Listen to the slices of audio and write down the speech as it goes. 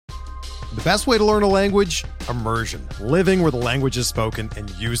The best way to learn a language? Immersion. Living where the language is spoken and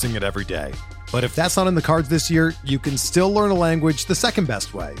using it every day. But if that's not in the cards this year, you can still learn a language the second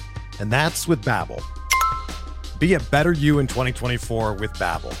best way, and that's with Babbel. Be a better you in 2024 with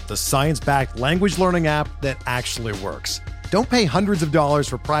Babbel, the science-backed language learning app that actually works. Don't pay hundreds of dollars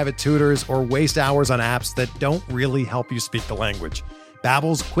for private tutors or waste hours on apps that don't really help you speak the language.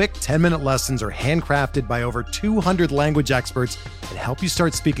 Babbel's quick 10-minute lessons are handcrafted by over 200 language experts and help you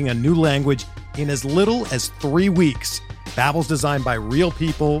start speaking a new language in as little as 3 weeks. Babbel's designed by real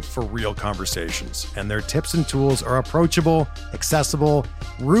people for real conversations, and their tips and tools are approachable, accessible,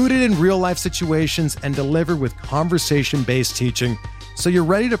 rooted in real-life situations, and delivered with conversation-based teaching, so you're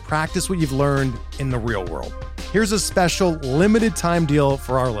ready to practice what you've learned in the real world. Here's a special limited-time deal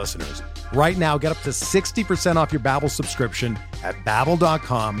for our listeners. Right now, get up to 60% off your Babbel subscription at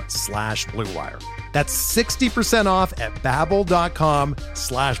babbel.com/Blue Wire. That's 60% off at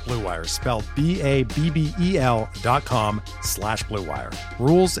babbel.com/Blue Wire, spelled BABBEL.com/Blue Wire.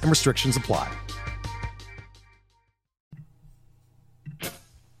 Rules and restrictions apply.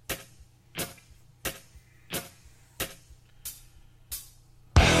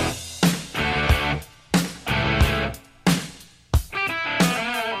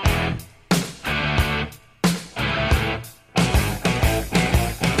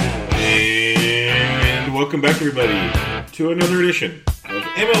 Welcome back, everybody, to another edition of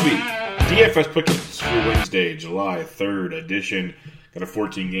MLB DFS Pick'ems for Wednesday, July 3rd edition. Got a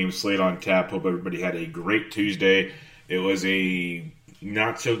 14-game slate on tap. Hope everybody had a great Tuesday. It was a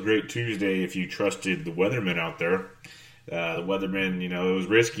not-so-great Tuesday if you trusted the weathermen out there. The weathermen, it was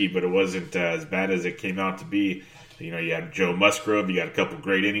risky, but it wasn't as bad as it came out to be. You had Joe Musgrove. You got a couple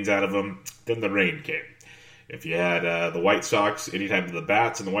great innings out of him. Then the rain came. If you had the White Sox, anytime of the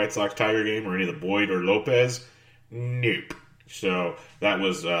bats in the White Sox-Tiger game, or any of the Boyd or Lopez, nope. So that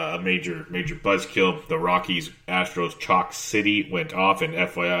was a major buzzkill. The Rockies-Astros Chalk City went off, and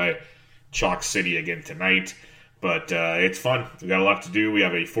FYI, Chalk City again tonight. But it's fun. We got a lot to do. We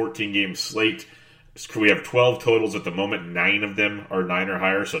have a 14-game slate. We have 12 totals at the moment. 9 of them are 9 or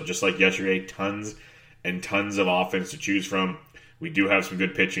higher. So just like yesterday, tons and tons of offense to choose from. We do have some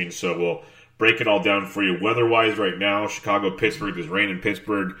good pitching, so we'll break it all down for you. Weather-wise right now, Chicago-Pittsburgh, there's rain in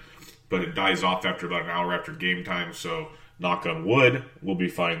Pittsburgh, but it dies off after about an hour after game time, so knock on wood, we'll be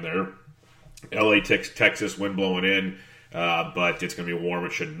fine there. LA, Texas, wind blowing in, but it's going to be warm,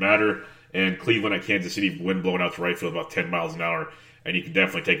 it shouldn't matter. And Cleveland at Kansas City, wind blowing out to right field about 10 miles an hour, and you can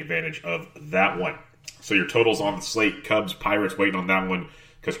definitely take advantage of that one. So your totals on the slate, Cubs, Pirates, waiting on that one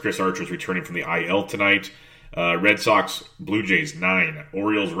because Chris Archer's returning from the IL tonight. Red Sox, Blue Jays, 9.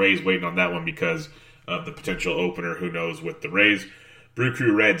 Orioles, Rays, waiting on that one because of the potential opener, who knows, with the Rays. Brew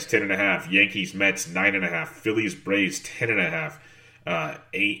Crew, Reds, 10.5. Yankees, Mets, 9.5. Phillies, Braves, 10.5.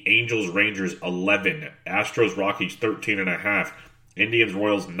 Angels, Rangers, 11. Astros, Rockies, 13.5. Indians,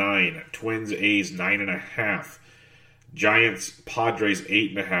 Royals, 9. Twins, A's, 9.5. Giants, Padres,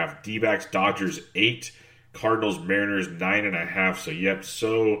 8.5. D-backs, Dodgers, 8. Cardinals, Mariners, 9.5. So, yep,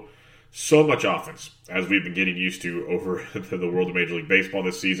 so much offense, as we've been getting used to over the world of Major League Baseball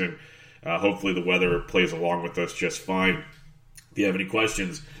this season. Hopefully the weather plays along with us just fine. If you have any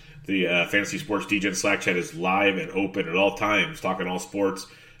questions, the Fantasy Sports DGen Slack chat is live and open at all times, talking all sports.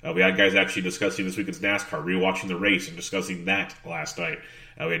 We had guys actually discussing this weekend's NASCAR, rewatching the race and discussing that last night.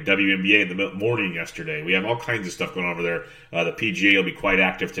 We had WNBA in the morning yesterday. We have all kinds of stuff going on over there. The PGA will be quite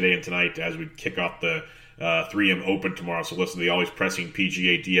active today and tonight as we kick off the 3M Open tomorrow. So listen to the Always Pressing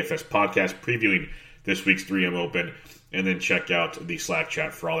PGA DFS podcast previewing this week's 3M Open, and then check out the Slack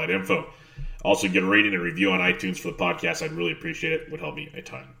chat for all that info. Also, get a rating and review on iTunes for the podcast. I'd really appreciate it. It would help me a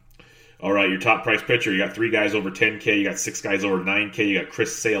ton. All right, your top price pitcher. You got 3 guys over 10K. You got 6 guys over 9K. You got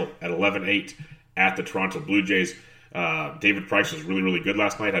Chris Sale at 11.8 at the Toronto Blue Jays. David Price was really, really good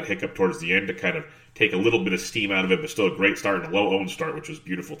last night. Had a hiccup towards the end to kind of take a little bit of steam out of it, but still a great start and a low-owned start, which was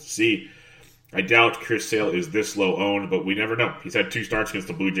beautiful to see. I doubt Chris Sale is this low-owned, but we never know. He's had 2 starts against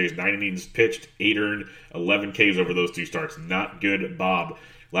the Blue Jays, 9 innings pitched, 8 earned, 11 Ks over those 2 starts. Not good, Bob.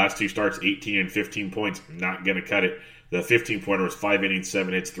 Last 2 starts, 18 and 15 points. Not going to cut it. The 15-pointer was 5 innings,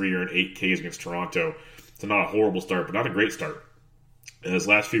 7 hits, 3 earned, 8 Ks against Toronto. So not a horrible start, but not a great start. In his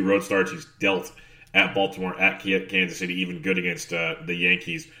last few road starts, he's dealt at Baltimore, at Kansas City, even good against the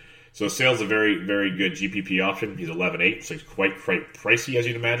Yankees. So Sale's a very, very good GPP option. He's 11.8, so he's quite pricey, as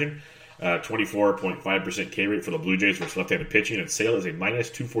you'd imagine. 24.5% K rate for the Blue Jays versus left-handed pitching, and Sale is a minus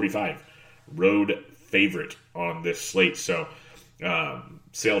 245 road favorite on this slate. So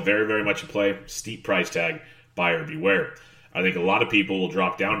Sale very, very much in play. Steep price tag. Buyer beware. I think a lot of people will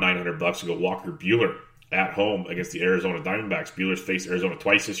drop down $900 to go Walker Buehler at home against the Arizona Diamondbacks. Buehler's faced Arizona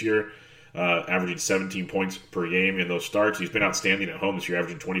twice this year. averaging 17 points per game in those starts. He's been outstanding at home this year,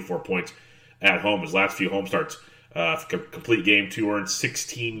 averaging 24 points at home. His last few home starts, complete game, 2 earned,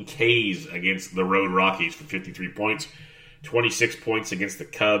 16 Ks against the road Rockies for 53 points, 26 points against the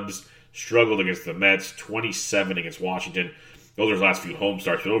Cubs, struggled against the Mets, 27 against Washington. Those are his last few home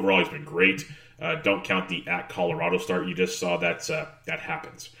starts, but overall he's been great. Don't count the at Colorado start you just saw. That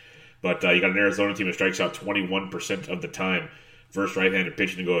happens. But you got an Arizona team that strikes out 21% of the time. First right-handed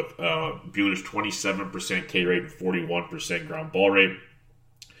pitching to go with Buehler's 27% K rate and 41% ground ball rate.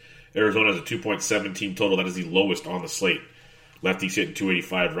 Arizona has a 2.17 total. That is the lowest on the slate. Lefties hitting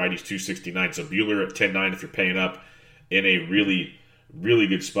 285, righties 269. So Buehler at 10-9 if you're paying up in a really, really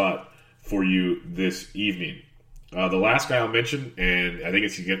good spot for you this evening. The last guy I'll mention, and I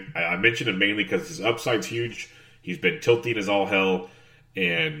think I mentioned him mainly because his upside's huge. He's been tilting as all hell,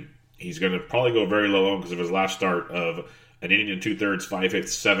 and he's going to probably go very low because of his last start of an inning and 2/3, 5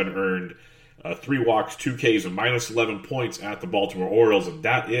 hits, 7 earned, 3 walks, 2 Ks, and minus 11 points at the Baltimore Orioles, and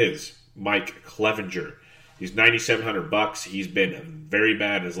that is Mike Clevinger. He's $9,700. He's been very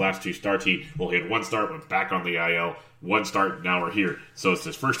bad in his last 2 starts. He had 1 start, went back on the IL, 1 start, now we're here. So it's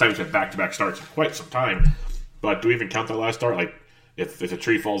his first time he's had back-to-back starts in quite some time. But do we even count that last start? Like, if a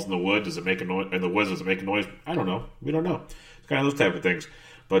tree falls in the wood, does it make a noise? In the woods, does it make a noise? I don't know. We don't know. It's kind of those type of things.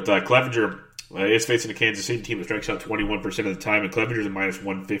 But Clevinger is facing a Kansas City team that strikes out 21% of the time, and Clevinger's a minus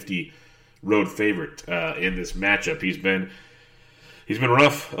 150 road favorite in this matchup. He's been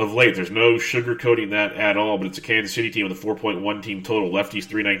rough of late. There's no sugarcoating that at all, but it's a Kansas City team with a 4.1 team total. Lefties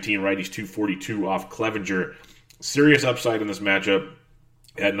 319, righties 242 off Clevinger. Serious upside in this matchup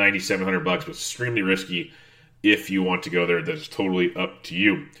at $9,700, but extremely risky if you want to go there. That's totally up to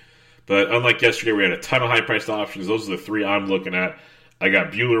you. But unlike yesterday, we had a ton of high-priced options. Those are the 3 I'm looking at. I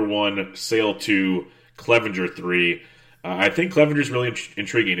got Buehler 1, Sale 2, Clevinger 3. I think Clevinger's really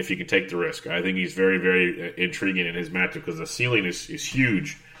intriguing if you can take the risk. I think he's very, very intriguing in his matchup because the ceiling is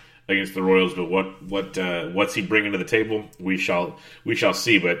huge against the Royals. But what's he bringing to the table? We shall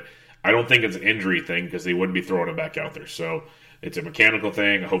see. But I don't think it's an injury thing because they wouldn't be throwing him back out there. So it's a mechanical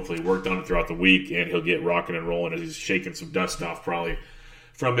thing. Hopefully he worked on it throughout the week, and he'll get rocking and rolling as he's shaking some dust off probably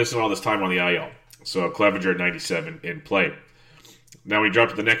from missing all this time on the IL. So Clevinger at 97 in play. Now we drop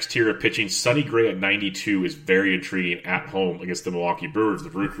to the next tier of pitching. Sonny Gray at 92 is very intriguing at home against the Milwaukee Brewers. The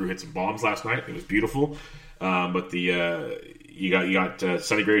Brew Crew hit some bombs last night. It was beautiful. But you got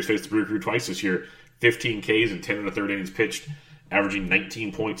Sonny Gray who's faced the Brew Crew twice this year. 15 Ks and 10 1/3 innings pitched, averaging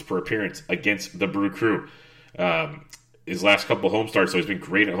 19 points per appearance against the Brew Crew. His last couple home starts, so he's been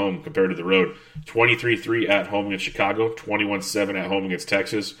great at home compared to the road. 23-3 at home against Chicago, 21-7 at home against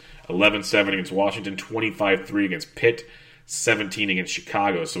Texas, 11-7 against Washington, 25-3 against Pitt, 17 against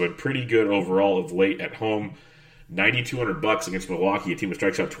Chicago. So been pretty good overall of late at home. $9,200 against Milwaukee, a team that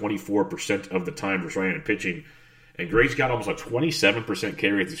strikes out 24% of the time for right-handed pitching. And Gray's got almost a 27%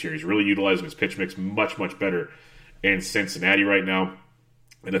 K rate this year. He's really utilizing his pitch mix much, much better in Cincinnati right now.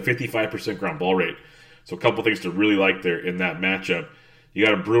 And a 55% ground ball rate. So a couple things to really like there in that matchup. You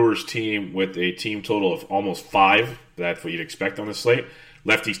got a Brewers team with a team total of almost 5. That's what you'd expect on the slate.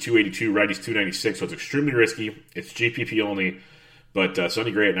 Lefties 282, righties 296, so it's extremely risky. It's GPP only, but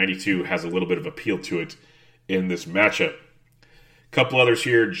Sonny Gray at 92 has a little bit of appeal to it in this matchup. Couple others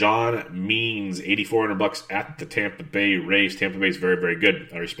here. John Means, $8,400 at the Tampa Bay Rays. Tampa Bay is very, very good.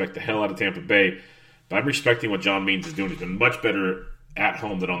 I respect the hell out of Tampa Bay, but I'm respecting what John Means is doing. He's been much better at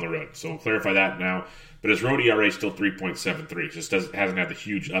home than on the road, so we'll clarify that now. But his road ERA is still 3.73. Just hasn't had the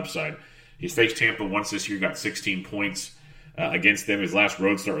huge upside. He's faced Tampa once this year, got 16 points against them. His last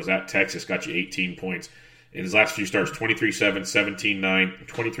road start was at Texas, got you 18 points. In his last few starts, 23-7, 17-9,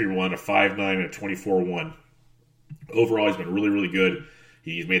 23-1, a 5-9, and a 24-1. Overall, he's been really, really good.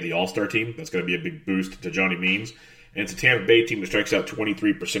 He's made the All-Star team. That's going to be a big boost to Johnny Means. And it's a Tampa Bay team that strikes out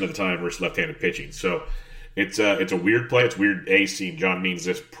 23% of the time versus left-handed pitching. So it's a weird play. It's weird, A, seeing John Means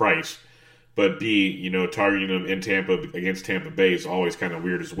this price. But B, targeting him in Tampa against Tampa Bay is always kind of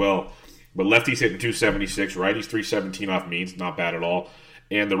weird as well. But lefties hitting 276, righties 317 off Means, not bad at all.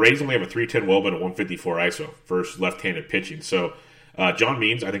 And the Rays only have a 310 WOBA and a 154 ISO versus left-handed pitching. So John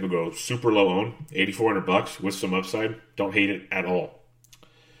Means, I think, will go super low owned, $8,400 with some upside. Don't hate it at all.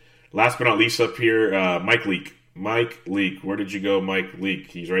 Last but not least up here, Mike Leake. Mike Leake, where did you go, Mike Leake?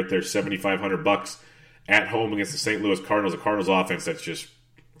 He's right there, $7,500 at home against the St. Louis Cardinals. A Cardinals offense that's just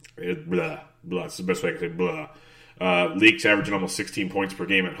blah. That's the best way I can say blah. Leake's averaging almost 16 points per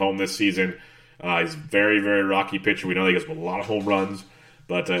game at home this season. He's very, very rocky pitcher. We know he gets a lot of home runs,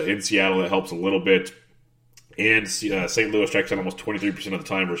 but in Seattle it helps a little bit. And St. Louis strikes out almost 23% of the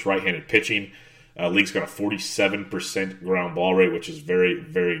time versus right-handed pitching. League's got a 47% ground ball rate, which is very,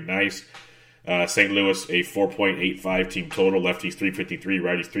 very nice. St. Louis, a 4.85 team total. Lefties 353,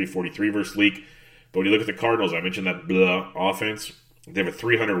 righties 343 versus League. But when you look at the Cardinals, I mentioned that offense. They have a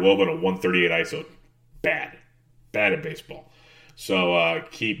 300 WOBA and a 138 ISO. Bad at baseball. So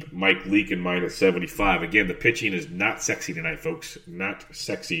keep Mike Leake in mind at 75. Again, the pitching is not sexy tonight, folks. Not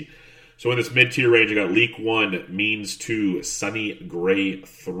sexy. So in this mid-tier range, I got Leake 1, Means 2, Sonny Gray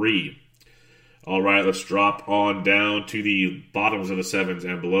 3. All right, let's drop on down to the bottoms of the sevens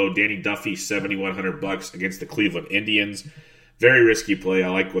and below. Danny Duffy, $7,100 against the Cleveland Indians. Very risky play. I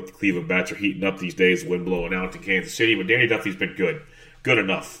like what the Cleveland bats are heating up these days. Wind blowing out in Kansas City, but Danny Duffy's been good. Good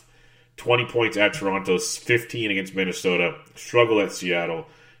enough. 20 points at Toronto, 15 against Minnesota, struggle at Seattle,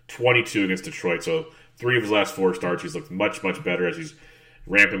 22 against Detroit. So 3 of his last 4 starts, he's looked much, much better as he's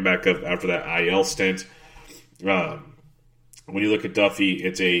ramping back up after that IL stint. When you look at Duffy,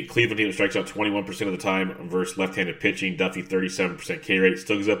 it's a Cleveland team that strikes out 21% of the time versus left-handed pitching. Duffy, 37% K rate.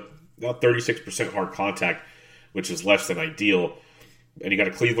 Still gives up about 36% hard contact, which is less than ideal. And you got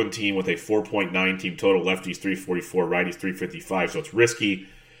a Cleveland team with a 4.9 team total. Lefties 344, righties 355. So it's risky,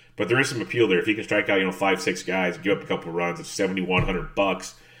 but there is some appeal there. If he can strike out 5-6 guys, give up a couple of runs, it's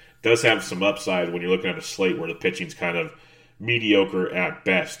 $7,100. Does have some upside when you're looking at a slate where the pitching's kind of mediocre at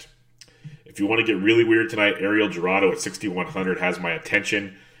best. If you want to get really weird tonight, Ariel Jurado at 6,100 has my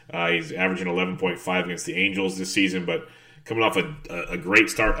attention. He's averaging 11.5 against the Angels this season, but coming off a great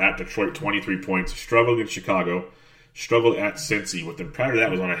start at Detroit, 23 points. Struggled against Chicago. Struggled at Cincy. With them prior to that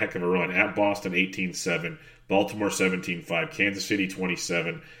was on a heck of a run. At Boston, 18-7. Baltimore, 17-5. Kansas City,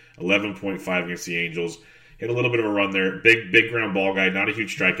 27. 11.5 against the Angels. Hit a little bit of a run there. Big ground ball guy. Not a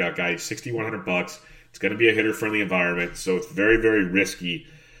huge strikeout guy. $6,100. It's going to be a hitter-friendly environment, so it's very, very risky.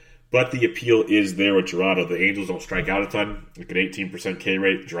 But the appeal is there with Jurado. The Angels don't strike out a ton. Like an 18% K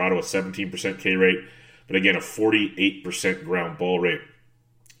rate. Jurado a 17% K rate. But again, a 48% ground ball rate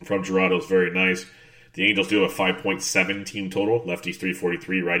from Jurado is very nice. The Angels do have a 5.7 team total. Lefties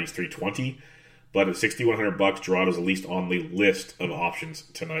 343, righties 320. But at $6,100, Jurado's at least on the list of options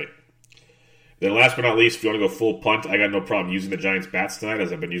tonight. Then last but not least, if you want to go full punt, I got no problem using the Giants bats tonight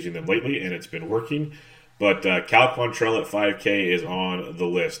as I've been using them lately, and it's been working. But Cal Quantrill at 5K is on the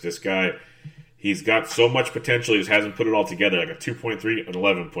list. This guy, he's got so much potential, he just hasn't put it all together. Like a 2.3 and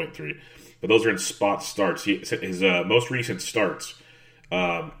 11.3. But those are in spot starts. His most recent starts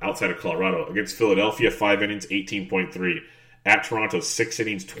outside of Colorado. Against Philadelphia, 5 innings, 18.3. At Toronto, 6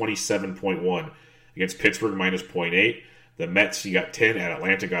 innings, 27.1. Against Pittsburgh, minus 0.8. The Mets, he got 10. At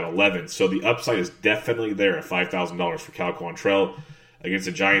Atlanta, got 11. So the upside is definitely there at $5,000 for Cal Quantrill. Against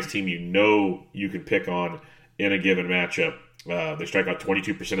a Giants team you can pick on in a given matchup. They strike out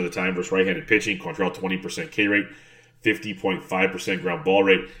 22% of the time versus right-handed pitching. Quantrill, 20% K rate, 50.5% ground ball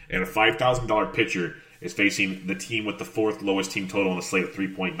rate. And a $5,000 pitcher is facing the team with the 4th lowest team total on the slate at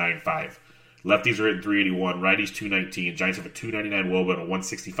 3.95. Lefties are at 381, righties 219. Giants have a 299 WOBA and a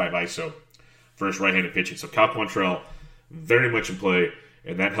 165 ISO versus right-handed pitching. So Cal Quantrill, very much in play,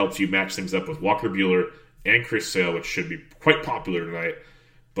 and that helps you match things up with Walker Buehler and Chris Sale, which should be quite popular tonight.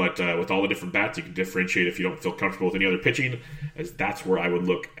 But with all the different bats, you can differentiate if you don't feel comfortable with any other pitching, as that's where I would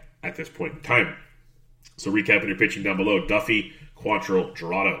look at this point in time. So recapping your pitching down below, Duffy, Quantrill,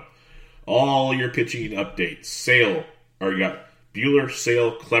 Jurado. All your pitching updates. Sale, or you got Buehler,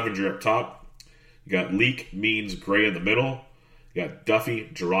 Sale, Clevenger up top. You got Leake, Means, Gray in the middle. You got Duffy,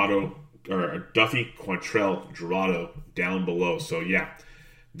 Quantrill, Jurado down below. So yeah,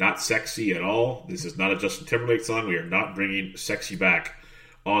 not sexy at all. This is not a Justin Timberlake song. We are not bringing sexy back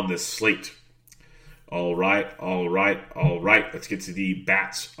on this slate. All right. Let's get to the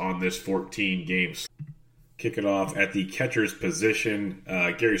bats on this 14 games. Kick it off at the catcher's position.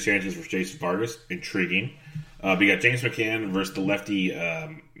 Gary Sanchez versus Jason Vargas. Intriguing. We got James McCann versus the lefty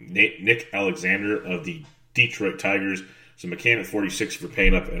Nick Alexander of the Detroit Tigers. So McCann at 46 for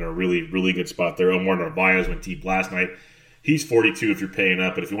paying up in a really, really good spot there. Omar Narvaez went deep last night. He's 42 if you're paying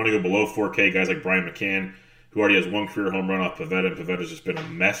up. But if you want to go below 4K, guys like Brian McCann, who already has 1 career home run off Pivetta, and Pivetta's just been a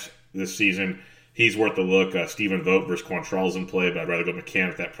mess this season, he's worth a look. Stephen Vogt versus Quantrill's in play, but I'd rather go McCann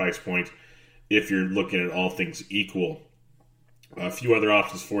at that price point if you're looking at all things equal. A few other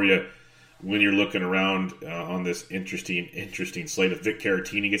options for you when you're looking around on this interesting slate. If Vic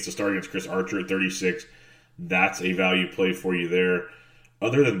Caratini gets to start against Chris Archer at 36, that's a value play for you there.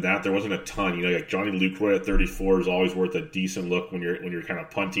 Other than that, there wasn't a ton. Like Johnny Lucroy at 34 is always worth a decent look when you're kind of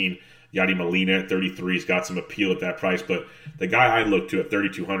punting. Yadi Molina at 33 has got some appeal at that price, but the guy I look to at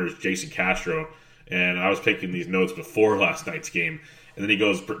 3,200 is Jason Castro, and I was taking these notes before last night's game, and then he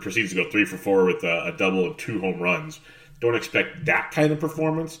proceeds to go 3 for 4 with a double and 2 home runs. Don't expect that kind of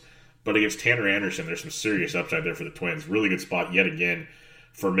performance, But against Tanner Anderson, there's some serious upside there for the Twins. Really good spot yet again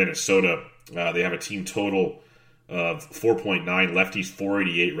for Minnesota. They have a team total of 4.9, lefties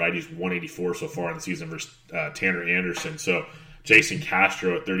 488, righties 184 so far in the season versus Tanner Anderson. So Jason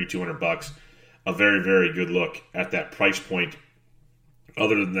Castro at $3,200, a very, very good look at that price point.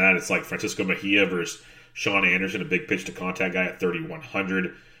 Other than that, it's like Francisco Mejia versus Sean Anderson, a big pitch to contact guy at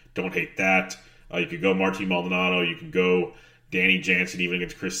 $3,100. Don't hate that. You could go Martin Maldonado. You can go Danny Jansen even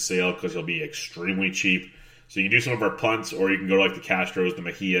against Chris Sale because he'll be extremely cheap. So you can do some of our punts, or you can go like the Castros, the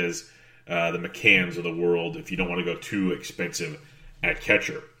Mejias, the McCanns of the world if you don't want to go too expensive at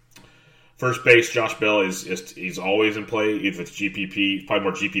catcher. First base, Josh Bell he's always in play. If it's GPP, probably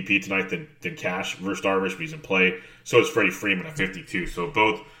more GPP tonight than cash versus Darvish, but he's in play. So is Freddie Freeman at 52. So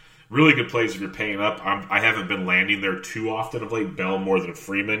both really good plays if you're paying up. I haven't been landing there too often of late. Bell more than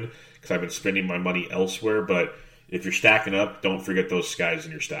Freeman because I've been spending my money elsewhere. But if you're stacking up, don't forget those guys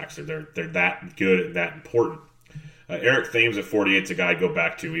in your stacks. They're that good and that important. Eric Thames at 48 is a guy I'd go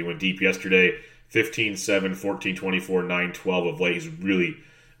back to. He went deep yesterday, 15, 7, 14, 24, 9, 12 of late. He's really,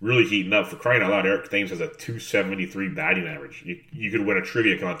 really heating up. For crying out loud, Eric Thames has a 273 batting average. You could win a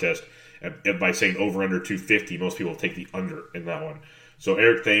trivia contest by saying over under 250. Most people take the under in that one. So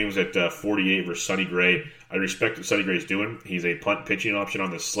Eric Thames at 48 versus Sonny Gray. I respect what Sonny Gray's doing. He's a punt pitching option on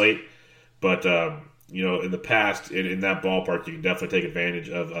the slate. But, in the past, in that ballpark, you can definitely take advantage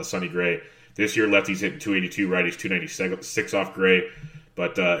of Sonny Gray. This year, lefties hitting 282, righties 296 off Gray.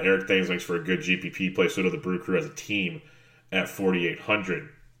 But Eric Thames makes for a good GPP play. So do the Brew Crew as a team at 4,800.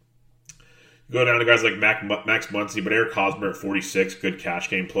 Go down to guys like Max Muncy, but Eric Hosmer at 46, good cash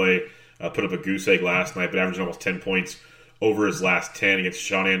game play. Put up a goose egg last night, but averaging almost 10 points over his last 10 against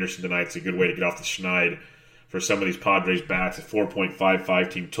Sean Anderson tonight. It's a good way to get off the schneid for some of these Padres bats. A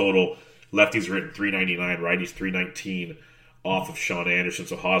 4.55 team total. Lefties are hitting 399, righties 319 off of Sean Anderson.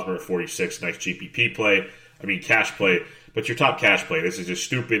 So Hosmer at 46, nice GPP play. Cash play. But your top cash play, this is just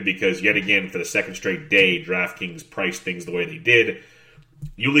stupid because yet again, for the second straight day, DraftKings priced things the way they did.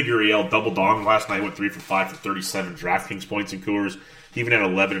 Yuli Gurriel double dong last night, went 3 for 5 for 37 DraftKings points in Coors. He even had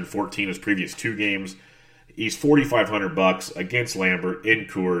 11 and 14 his previous two games. He's $4,500 against Lambert in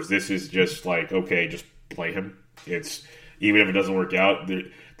Coors. This is just like, okay, just play him. It's even if it doesn't work out.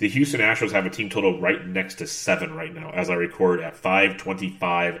 The Houston Astros have a team total right next to 7 right now as I record at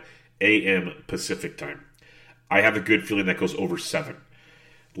 5:25 a.m. Pacific time. I have a good feeling that goes over 7.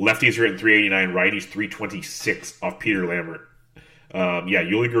 Lefties are hitting 389, righties 326 off Peter Lambert.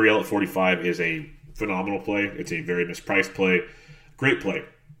 Yuli Gurriel at 45 is a phenomenal play. It's a very mispriced play. Great play.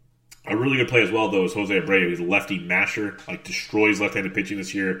 A really good play as well, though, is Jose Abreu. He's a lefty masher, destroys left-handed pitching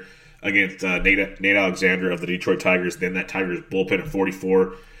this year against Nate Alexander of the Detroit Tigers. Then that Tigers bullpen at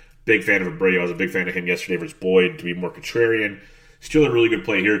 44. Big fan of Abreu. I was a big fan of him yesterday versus Boyd to be more contrarian. Still a really good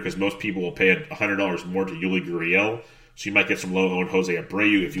play here because most people will pay $100 more to Yuli Gurriel. So you might get some low-owned Jose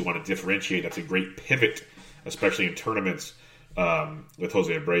Abreu if you want to differentiate. That's a great pivot, especially in tournaments with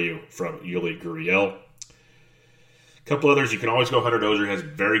Jose Abreu from Yuli Gurriel. A couple others, you can always go Hunter Dozier. Has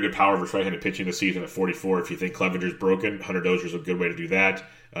very good power versus right-handed pitching this season at 44. If you think Clevenger's broken, Hunter Dozier's a good way to do that.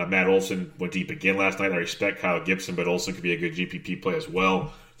 Matt Olson went deep again last night. I respect Kyle Gibson, but Olson could be a good GPP play as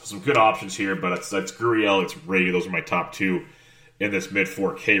well. So some good options here, but that's Gurriel, it's Ray. Those are my top two in this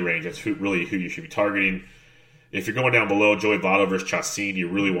mid-4K range. That's really who you should be targeting. If you're going down below, Joey Votto versus Chacin, you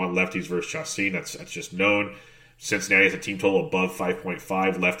really want lefties versus Chacin. That's just known. Cincinnati has a team total above 5.5.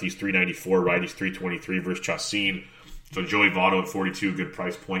 Lefties 394, righties 323 versus Chacin. So Joey Votto at 42, good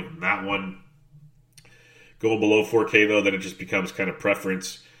price point in that one. Going below 4K, though, then it just becomes kind of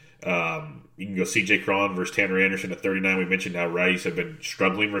preference. You can go CJ Cron versus Tanner Anderson at 39. We mentioned how righties have been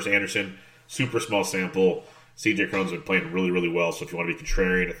struggling versus Anderson. Super small sample. CJ Cron's been playing really, really well. So if you want to be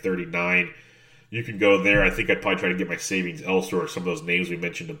contrarian at 39, you can go there. I think I'd probably try to get my savings elsewhere, some of those names we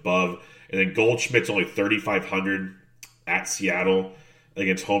mentioned above. And then Goldschmidt's only 3,500 at Seattle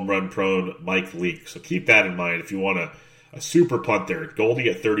against home run prone Mike Leake. So keep that in mind if you want a super punt there. Goldie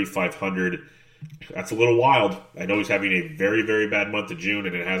at 3,500. That's a little wild. I know he's having a very, very bad month of June,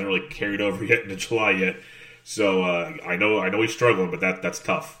 and it hasn't really carried over yet into July yet. So I know he's struggling, but that's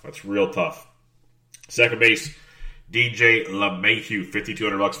tough. That's real tough. Second base, DJ LeMahieu,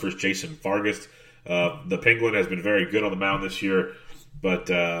 $5,200 versus Jason Vargas. The Penguin has been very good on the mound this year, but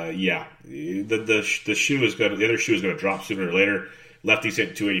the other shoe is going to drop sooner or later. Lefties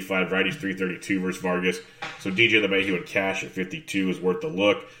hitting 285, righties 332 versus Vargas. So DJ LeMahieu in cash at 52 is worth the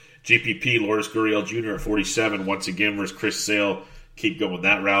look. GPP, Lourdes Gurriel Jr. at 47, once again versus Chris Sale. Keep going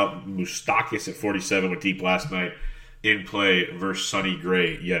that route. Moustakas at 47 went deep last night in play versus Sonny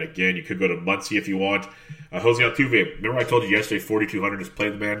Gray yet again. You could go to Muncy if you want. Jose Altuve, remember I told you yesterday 4,200 is play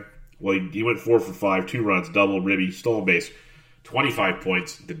the man? Well, he went 4 for 5, 2 runs, double, ribby, stolen base, 25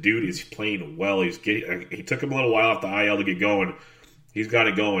 points. The dude is playing well. He took him a little while off the IL to get going. He's got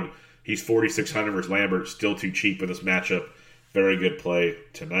it going. He's 4,600 versus Lambert. Still too cheap in this matchup. Very good play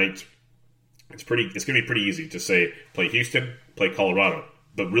tonight. It's going to be pretty easy to say play Houston, play Colorado,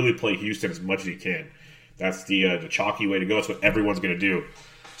 but really play Houston as much as you can. That's the chalky way to go. That's what everyone's going to do.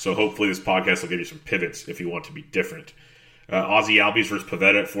 So hopefully this podcast will give you some pivots if you want to be different. Ozzie Albies versus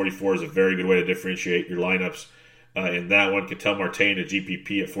Pivetta at 44 is a very good way to differentiate your lineups. In that one, Ketel Marte in a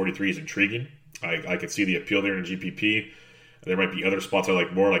GPP at 43 is intriguing. I can see the appeal there in a GPP. There might be other spots I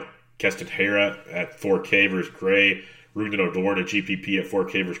like more, like Keston Hiura at 4K versus Gray, Rougned Odor in a GPP at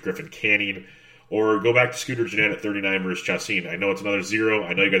 4K versus Griffin Canning, or go back to Scooter Gennett at 39 versus Chacin. I know it's another 0.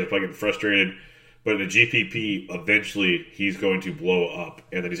 I know you guys are probably getting frustrated, but in a GPP, eventually he's going to blow up,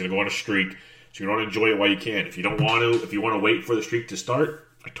 and then he's going to go on a streak. So you want to enjoy it while you can. If you want to wait for the streak to start,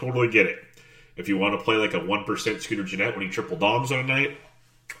 I totally get it. If you want to play like a 1% Scooter Gennett when he triple doms on a night,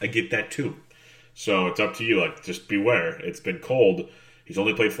 I get that too. So it's up to you. Like, just beware. It's been cold. He's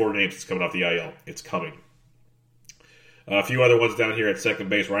only played 4 games. It's coming off the IL. It's coming. A few other ones down here at second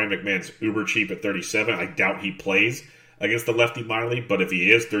base. Ryan McMahon's uber cheap at 37. I doubt he plays against the lefty Miley, but if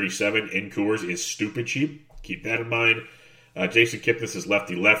he is, 37 in Coors is stupid cheap. Keep that in mind. Jason Kipnis is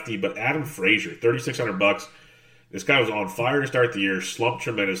lefty, but Adam Frazier, $3,600. This guy was on fire to start the year, slumped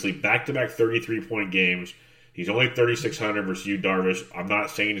tremendously, back-to-back 33-point games. He's only $3,600 versus Yu Darvish. I'm not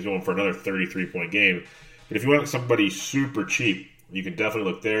saying he's going for another 33-point game, but if you want somebody super cheap, you can definitely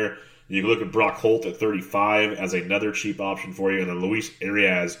look there. You can look at Brock Holt at 35 as another cheap option for you, and then Luis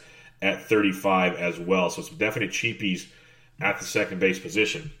Arias at 35 as well. So some definite cheapies at the second base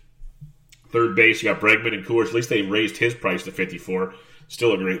position. Third base, you got Bregman and Coors. At least they raised his price to 54.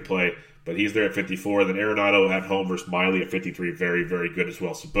 Still a great play, but he's there at 54. Then Arenado at home versus Miley at 53. Very, very good as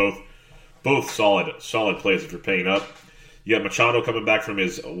well. So both solid plays if you're paying up. You got Machado coming back from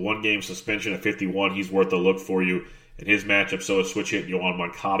his 1-game suspension at 51. He's worth a look for you in his matchup. So is switch hit Yohan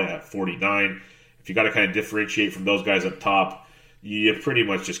Moncada at 49. If you got to kind of differentiate from those guys up top, you pretty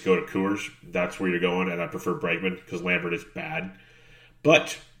much just go to Coors. That's where you're going, and I prefer Bregman because Lambert is bad.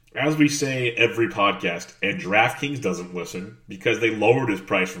 But as we say every podcast, and DraftKings doesn't listen because they lowered his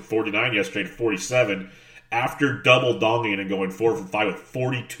price from 49 yesterday to 47 after double donging and going 4 for 5 with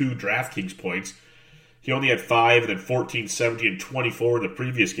 42 DraftKings points. He only had 5 and then 14, 17, and 24 in the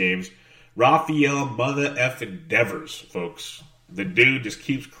previous games. Rafael Mother Effin Devers, folks. The dude just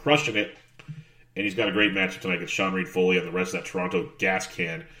keeps crushing it, and he's got a great matchup tonight against Sean Reed Foley and the rest of that Toronto gas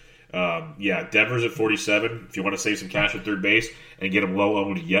can. Devers at 47. If you want to save some cash at third base and get him low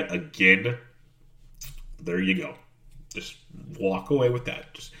owned yet again, there you go. Just walk away with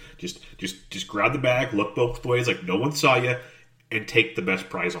that. Just grab the bag, look both ways like no one saw you, and take the best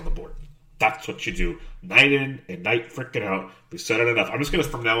prize on the board. That's what you do. Night in and night freaking out. We said it enough. I'm just going to,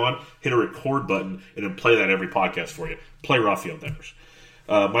 from now on, hit a record button and then play that every podcast for you. Play Rafael Devers.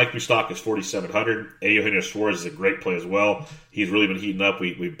 Mike Moustakas is 4,700. Eugenio Suarez is a great play as well. He's really been heating up.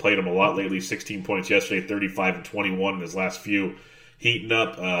 We played him a lot lately. 16 points yesterday, 35 and 21 in his last few. Heating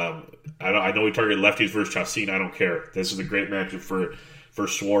up. I know we targeted lefties versus Chacin. I don't care. This is a great matchup for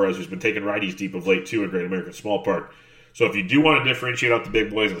Suarez, who's been taking righties deep of late, too, at Great American Small Park. So if you do want to differentiate out the big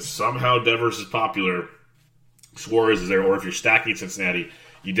boys and somehow Devers is popular, Suarez is there. Or if you're stacking Cincinnati,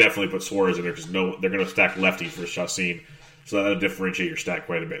 you definitely put Suarez in there because they're going to stack lefties versus Chacin. So that'll differentiate your stack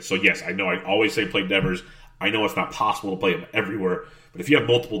quite a bit. So yes, I know I always say play Devers. I know it's not possible to play him everywhere. But if you have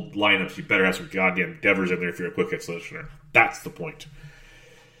multiple lineups, you better have some goddamn Devers in there if you're a quick hits listener. That's the point.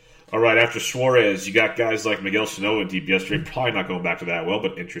 All right, after Suarez, you got guys like Miguel Sano in deep yesterday. Probably not going back to that well,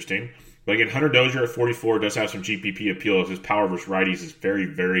 but interesting. But again, Hunter Dozier at 44 does have some GPP appeal. His power versus righties is very,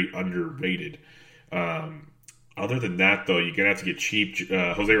 very underrated. Other than that, though, you're going to have to get cheap.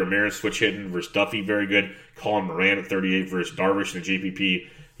 Jose Ramirez switch hitting versus Duffy, very good. Colin Moran at 38 versus Darvish in the GPP.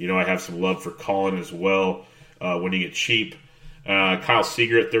 You know I have some love for Colin as well when you get cheap. Kyle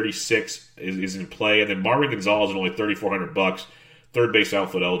Seager at 36 is in play. And then Marvin Gonzalez at only $3,400. Third base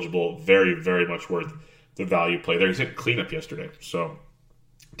outfield eligible. Very, very much worth the value play there. He's hitting cleanup yesterday, so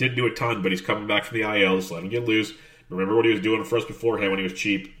didn't do a ton, but he's coming back from the IL. Just let him get loose. Remember what he was doing for us beforehand when he was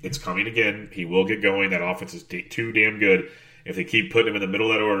cheap. It's coming again. He will get going. That offense is too damn good. If they keep putting him in the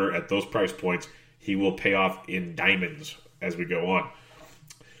middle of that order at those price points, he will pay off in diamonds as we go on.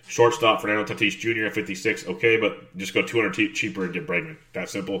 Shortstop, Fernando Tatis Jr. at 56. Okay, but just go $200 cheaper and get Bregman. That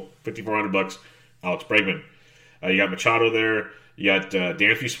simple. $5,400. Alex Bregman. You got Machado there. You got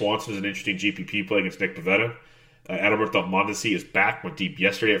Dansby Swanson is an interesting GPP play against Nick Pivetta. Adalberto Mondesi is back. Went deep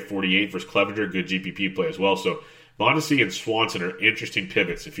yesterday at 48 versus Clevenger. Good GPP play as well. So Mondesi and Swanson are interesting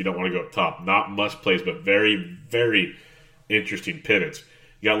pivots if you don't want to go up top. Not must plays, but very, very interesting pivots.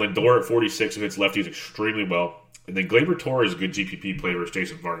 You got Lindor at 46 who hits lefties extremely well. And then Gleyber Torres is a good GPP play versus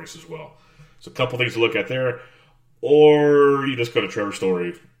Jason Vargas as well. So a couple things to look at there. Or you just go to Trevor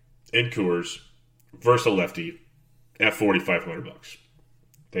Story in Coors versus a lefty at $4,500.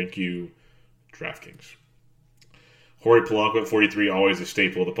 Thank you, DraftKings. Jorge Polanco at 43, always a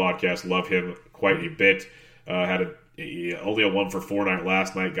staple of the podcast. Love him quite a bit. Had only a 1-for-4 night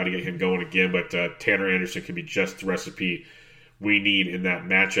last night. Got to get him going again. But Tanner Anderson can be just the recipe we need in that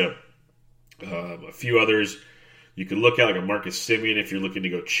matchup. A few others you could look at, like a Marcus Semien if you're looking to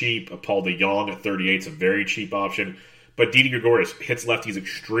go cheap. A Paul DeJong at 38 is a very cheap option. But Didi Gregorius hits lefties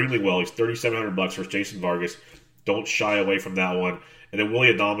extremely well. He's $3,700 versus Jason Vargas. Don't shy away from that one. And then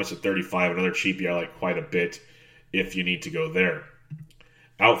Willy Adames at 35, another cheapie I like quite a bit if you need to go there.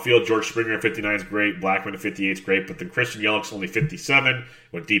 Outfield, George Springer at 59 is great. Blackmon at 58 is great. But then Christian Yelich's only 57.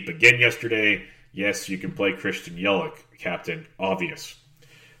 Went deep again yesterday. Yes, you can play Christian Yelich, Captain Obvious.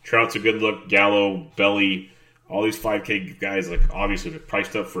 Trout's a good look. Gallo, Belly, all these 5K guys, like obviously they're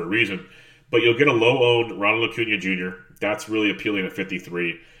priced up for a reason. But you'll get a low-owned Ronald Acuna Jr. That's really appealing at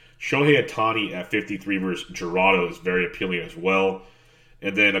 53. Shohei Ohtani at 53 versus Gerardo is very appealing as well.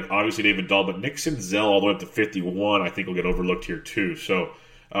 And then obviously David Dahl, but Nick Senzel all the way up to 51 I think will get overlooked here too. So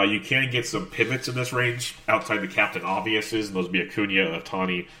you can get some pivots in this range outside the Captain Obviouses, and those would be Acuna,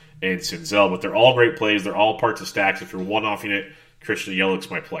 Ohtani, and Senzel. But they're all great plays. They're all parts of stacks. If you're one-offing it, Christian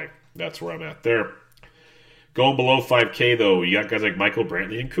Yelich's my play. That's where I'm at there. Going below 5K, though, you got guys like Michael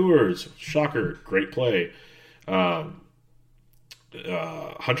Brantley and Coors. Shocker. Great play. Hunter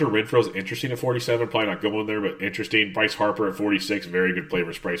Renfroe's interesting at 47. Probably not going there, but interesting. Bryce Harper at 46. Very good play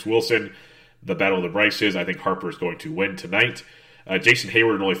versus Bryce Wilson. The battle of the Bryces. I think Harper is going to win tonight. Jason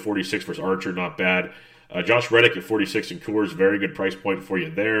Hayward at only 46 versus Archer. Not bad. Josh Reddick at 46 in Coors. Very good price point for you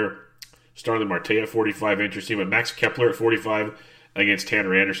there. Starling Marte at 45. Interesting. But Max Kepler at 45 against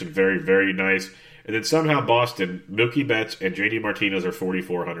Tanner Anderson. Very, very nice. And then somehow Boston, Mookie Betts and JD Martinez are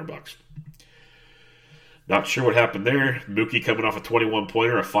 $4,400. Not sure what happened there. Mookie coming off a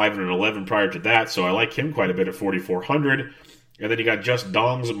 21-pointer, a 5 and an 11 prior to that, so I like him quite a bit at $4,400. And then you got Just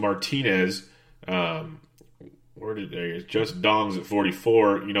Dongs Martinez. Just Dongs at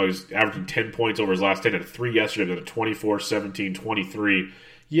 44. You know, he's averaging 10 points over his last 10. Had a 3 yesterday, then a 24, 17, 23.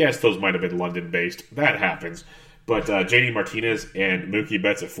 Yes, those might have been London-based. That happens. But JD Martinez and Mookie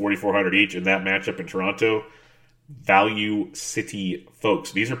Betts at $4,400 each in that matchup in Toronto. Value City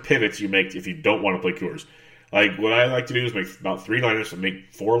folks. These are pivots you make if you don't want to play Coors. Like, what I like to do is make about 3 liners and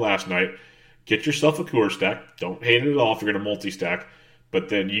make 4 last night. Get yourself a Coors stack. Don't hate it at all if you're going to multi-stack. But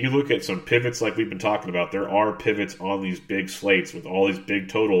then you look at some pivots like we've been talking about. There are pivots on these big slates with all these big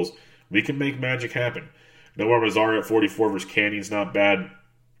totals. We can make magic happen. Nomar Mazara at 44 versus Canning's not bad.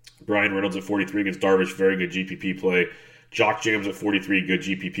 Brian Reynolds at 43 against Darvish, very good GPP play. Jock Jams at 43, good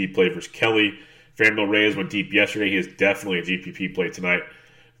GPP play versus Kelly. Fernando Reyes went deep yesterday. He is definitely a GPP play tonight.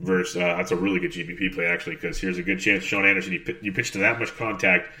 Versus that's a really good GPP play, actually, because here's a good chance Sean Anderson, you pitch to that much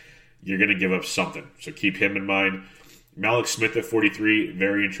contact, you're going to give up something. So keep him in mind. Malik Smith at 43,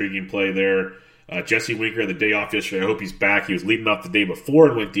 very intriguing play there. Jesse Winker, the day off yesterday, I hope he's back. He was leading off the day before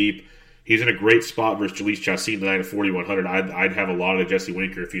and went deep. He's in a great spot versus Jalees Chacin tonight at 4,100. I'd have a lot of Jesse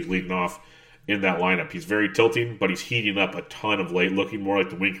Winker if he's leading off in that lineup. He's very tilting, but he's heating up a ton of late, looking more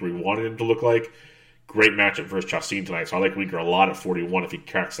like the Winker we wanted him to look like. Great matchup versus Chacin tonight, so I like Winker a lot at 41 if he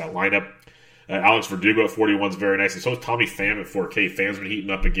cracks that lineup. Alex Verdugo at 41 is very nice, and so is Tommy Pham at 4K. Pham's been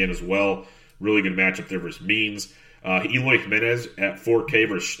heating up again as well. Really good matchup there versus Means. Eloy Jimenez at 4K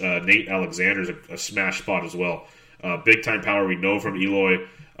versus Nate Alexander is a smash spot as well. Big-time power we know from Eloy.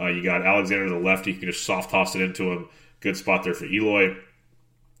 You got Alexander to the left. You can just soft toss it into him. Good spot there for Eloy.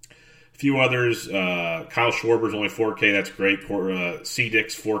 A few others. Kyle Schwarber's only 4K. That's great.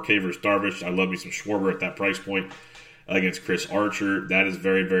 C-Dix 4K versus Darvish. I love me some Schwarber at that price point against Chris Archer. That is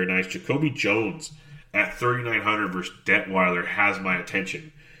very, very nice. Jacoby Jones at 3,900 versus Detweiler has my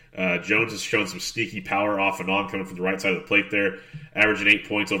attention. Jones has shown some sneaky power off and on coming from the right side of the plate there. Averaging 8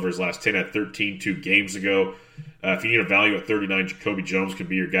 points over his last 10 at 13 2 games ago. If you need a value at 39, Jacoby Jones could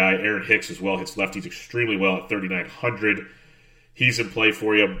be your guy. Aaron Hicks as well hits lefties extremely well at 3,900. He's in play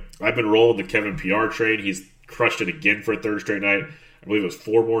for you. I've been rolling the Kevin PR train. He's crushed it again for a third straight night. I believe it was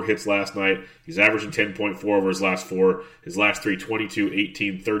 4 more hits last night. He's averaging 10.4 over his last 4. His last 3, 22,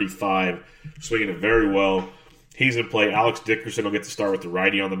 18, 35. Swinging it very well. He's in play. Alex Dickerson will get to start with the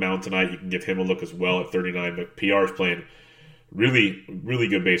righty on the mound tonight. You can give him a look as well at 39. But PR is playing really, really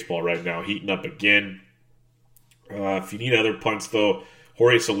good baseball right now. Heating up again. If you need other punts, though,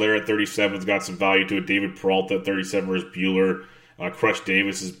 Jorge Soler at 37 has got some value to it. David Peralta at 37 versus Buehler. Crush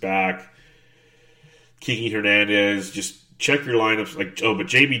Davis is back. Kiki Hernandez. Just check your lineups. But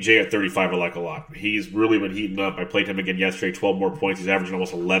JBJ at 35 I like a lot. He's really been heating up. I played him again yesterday. 12 more points. He's averaging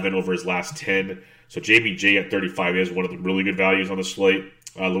almost 11 over his last 10. So JBJ at 35 is one of the really good values on the slate.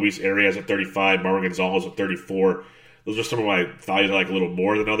 Luis Arias at 35. Marwin Gonzalez at 34. Those are some of my values I like a little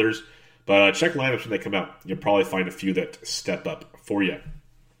more than others. But check lineups when they come out. You'll probably find a few that step up for you.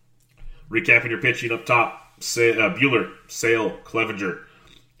 Recapping your pitching up top. Buehler, Sale, Clevenger.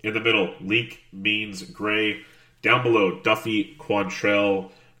 In the middle, Leake, Means, Gray. Down below, Duffy,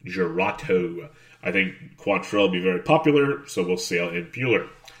 Quantrill, Girato. I think Quantrill will be very popular, so we'll Sale and Buehler.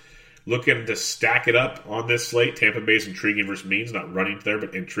 Looking to stack it up on this slate. Tampa Bay's intriguing versus Means. Not running there,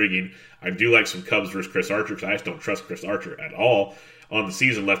 but intriguing. I do like some Cubs versus Chris Archer, because I just don't trust Chris Archer at all. On the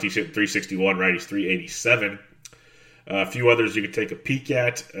season, lefties hitting 361, righties 387. A few others you can take a peek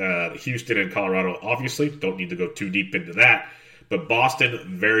at. Houston and Colorado, obviously. Don't need to go too deep into that. But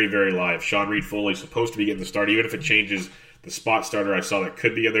Boston, very, very live. Sean Reed-Foley supposed to be getting the start. Even if it changes, the spot starter I saw that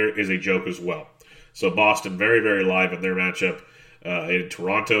could be in there is a joke as well. So Boston, very, very live in their matchup. In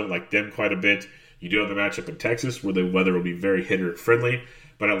Toronto, like them quite a bit. You do have the matchup in Texas, where the weather will be very hitter-friendly.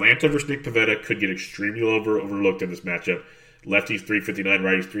 But Atlanta versus Nick Pivetta could get extremely overlooked in this matchup. Lefties 359,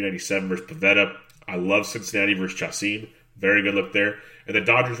 righties 397 versus Pivetta. I love Cincinnati versus Chacin. Very good look there. And the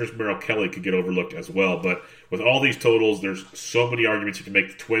Dodgers versus Merrill Kelly could get overlooked as well. But with all these totals, there's so many arguments you can make.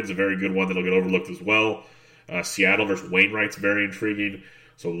 The Twins a very good one that'll get overlooked as well. Seattle versus Wainwright's very intriguing.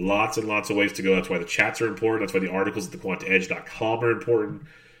 So lots and lots of ways to go. That's why the chats are important. That's why the articles at thequantedge.com are important.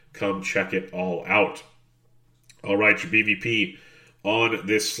 Come check it all out. All right, your BVP on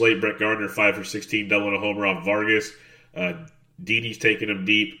this slate. Brett Gardner, 5 for 16, doubling a homer off Vargas. Dini's taking him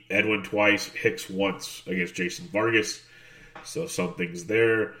deep. Edwin twice. Hicks once against Jason Vargas. So something's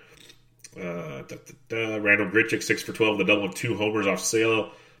there. Randall Grichuk, 6 for 12, the double and 2 homers off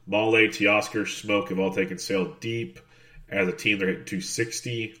Sale. Mahle, Teoscar, Smoke have all taken Sale deep. As a team, they're hitting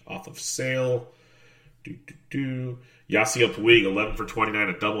 260 off of Sale. Yasiel Puig, 11 for 29,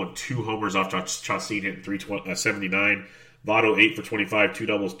 a double and 2 homers off Chacin, hitting 379. Votto, 8 for 25, 2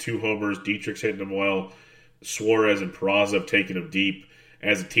 doubles, 2 homers. Dietrich's hitting him well. Suarez and Peraza have taken him deep.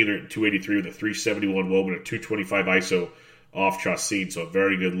 As a team, they're hitting 283 with a 371 Woman, a 225 ISO off Chacin. So a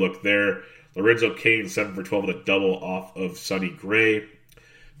very good look there. Lorenzo Cain, 7 for 12 with a double off of Sonny Gray.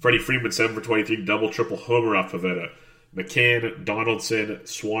 Freddie Freeman, 7 for 23, double, triple homer off Pivetta. McCann, Donaldson,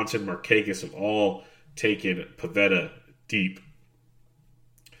 Swanson, Markakis have all taken Pivetta deep.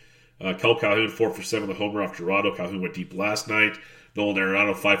 Kel Calhoun, 4 for 7 with a homer off Gerardo. Calhoun went deep last night. Nolan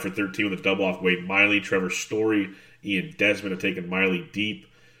Arenado, 5 for 13 with a double off Wade Miley. Trevor Story, Ian Desmond have taken Miley deep.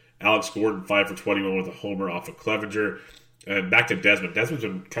 Alex Gordon, 5 for 21 with a homer off of Clevenger. And back to Desmond. Desmond's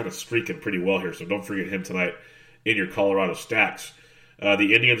been kind of streaking pretty well here, so don't forget him tonight in your Colorado stacks.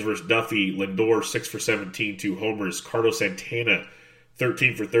 The Indians versus Duffy. Lindor, 6 for 17, 2 homers. Carlos Santana,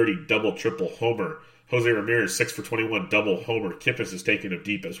 13 for 30, double, triple homer. Jose Ramirez, 6 for 21, double homer. Kipnis is taking him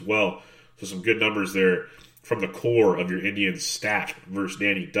deep as well. So some good numbers there from the core of your Indians stack versus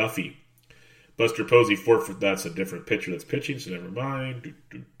Danny Duffy. Buster Posey, 4 for... That's a different pitcher that's pitching, so never mind.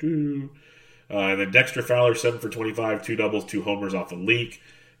 And then Dexter Fowler, 7 for 25, 2 doubles, 2 homers off a Leak.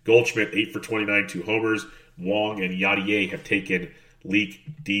 Goldschmidt, 8 for 29, 2 homers. Wong and Yadier have taken Leak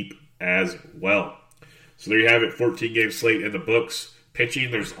deep as well. So there you have it, 14-game slate in the books.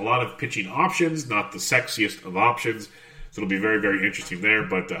 Pitching, there's a lot of pitching options, not the sexiest of options. So it'll be very, very interesting there.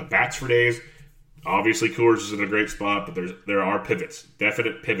 But bats for days, obviously Coors is in a great spot, but there are pivots,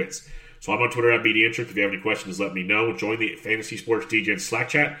 definite pivots. So I'm on Twitter at BDintric. If you have any questions, let me know. Join the Fantasy Sports DGen Slack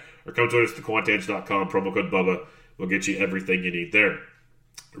chat or come join us at thequantedge.com. Promo code Bubba will get you everything you need there.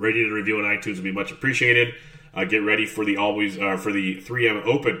 Rating and review on iTunes will be much appreciated. Get ready for the 3M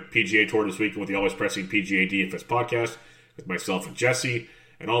Open PGA Tour this weekend with the Always Pressing PGA DFS podcast with myself and Jesse.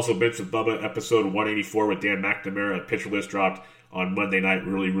 And also Bench with Bubba, episode 184 with Dan McNamara. A pitcher list dropped on Monday night.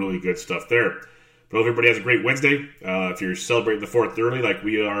 Really, really good stuff there. But hope everybody has a great Wednesday. If you're celebrating the 4th early like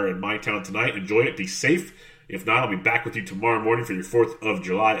we are in my town tonight, enjoy it. Be safe. If not, I'll be back with you tomorrow morning for your 4th of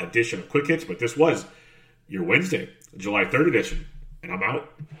July edition of Quick Hits. But this was your Wednesday, July 3rd edition. And I'm out.